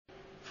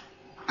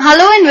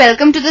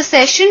welcome to the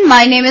session.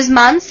 My name is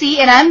Mansi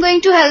and I am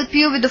going to help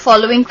you with the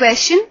following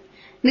question.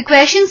 The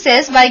question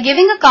says, by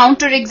giving a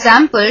counter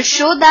example,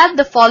 show that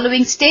the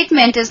following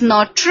statement is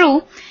not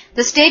true.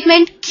 The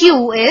statement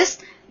Q is,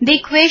 the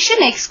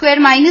equation x square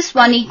minus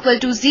 1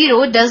 equal to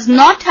 0 does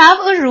not have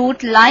a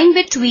root lying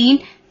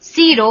between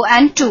 0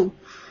 and 2.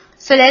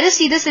 So let us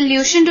see the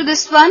solution to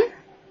this one.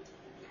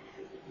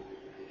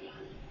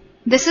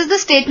 This is the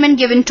statement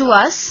given to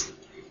us.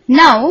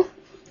 Now,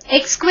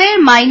 x square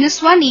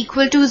minus 1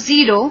 equal to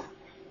 0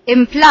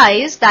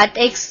 implies that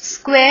x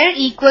square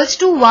equals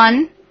to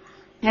 1,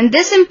 and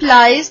this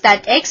implies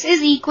that x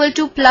is equal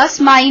to plus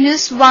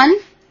minus 1.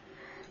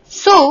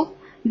 So,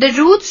 the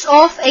roots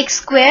of x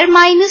square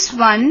minus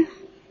 1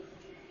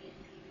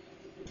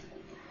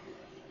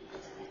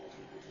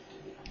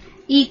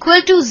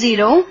 equal to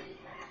 0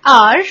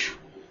 are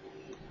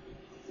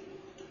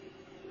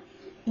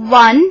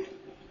 1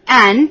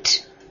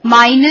 and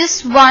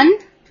minus 1,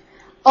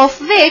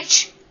 of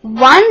which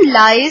 1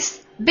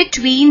 lies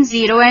between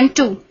 0 and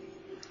 2.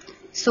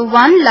 So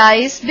 1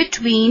 lies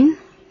between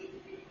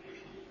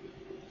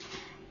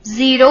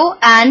 0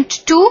 and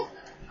 2.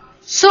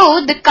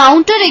 So the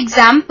counter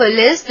example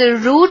is the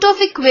root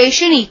of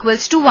equation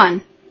equals to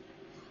 1.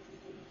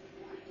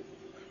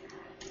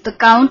 The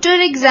counter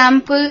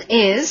example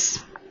is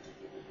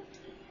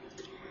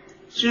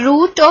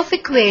root of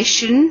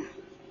equation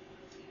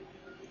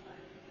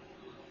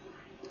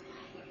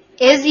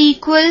is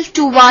equal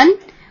to 1,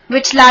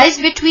 which lies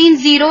between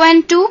 0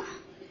 and 2.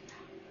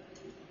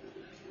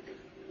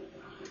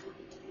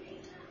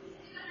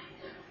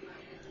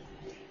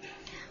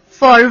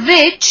 For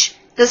which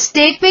the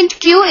statement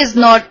Q is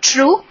not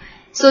true.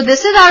 So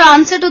this is our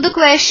answer to the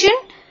question.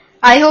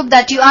 I hope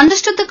that you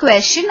understood the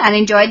question and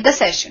enjoyed the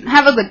session.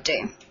 Have a good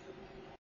day.